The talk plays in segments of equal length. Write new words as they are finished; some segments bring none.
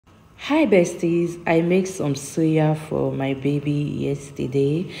Hi besties, I made some suya for my baby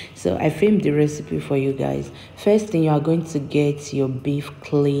yesterday. So I filmed the recipe for you guys. First thing, you are going to get your beef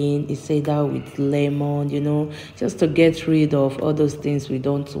clean. It's either with lemon, just to get rid of all those things we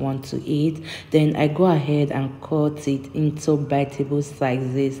don't want to eat. Then I go ahead and cut it into biteable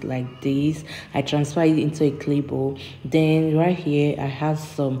sizes like this. I transfer it into a clay bowl. Then right here I have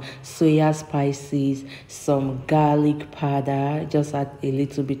some soya spices, some garlic powder, just add a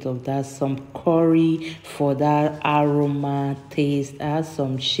little bit of that, some curry for that aroma taste, add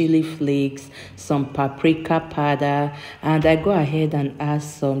some chili flakes, some paprika powder, and I go ahead and add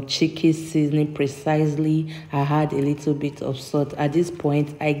some chicken seasoning. Precisely, I add a little bit of salt. At this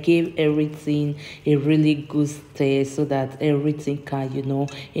point I gave everything a really good stir so that everything can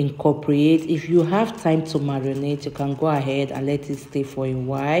incorporate. If you have time to marinate, you can go ahead and let it stay for a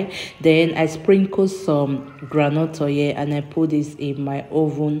while. Then I sprinkle some groundnut oil and I put this in my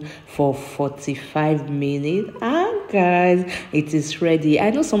oven for 45 minutes. And guys, it is ready. I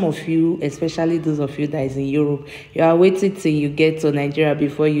know some of you, especially those of you that is in Europe, you are waiting till you get to Nigeria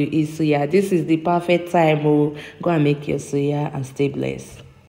before you eat suya. This is the perfect time. Go and make your suya and stay blessed.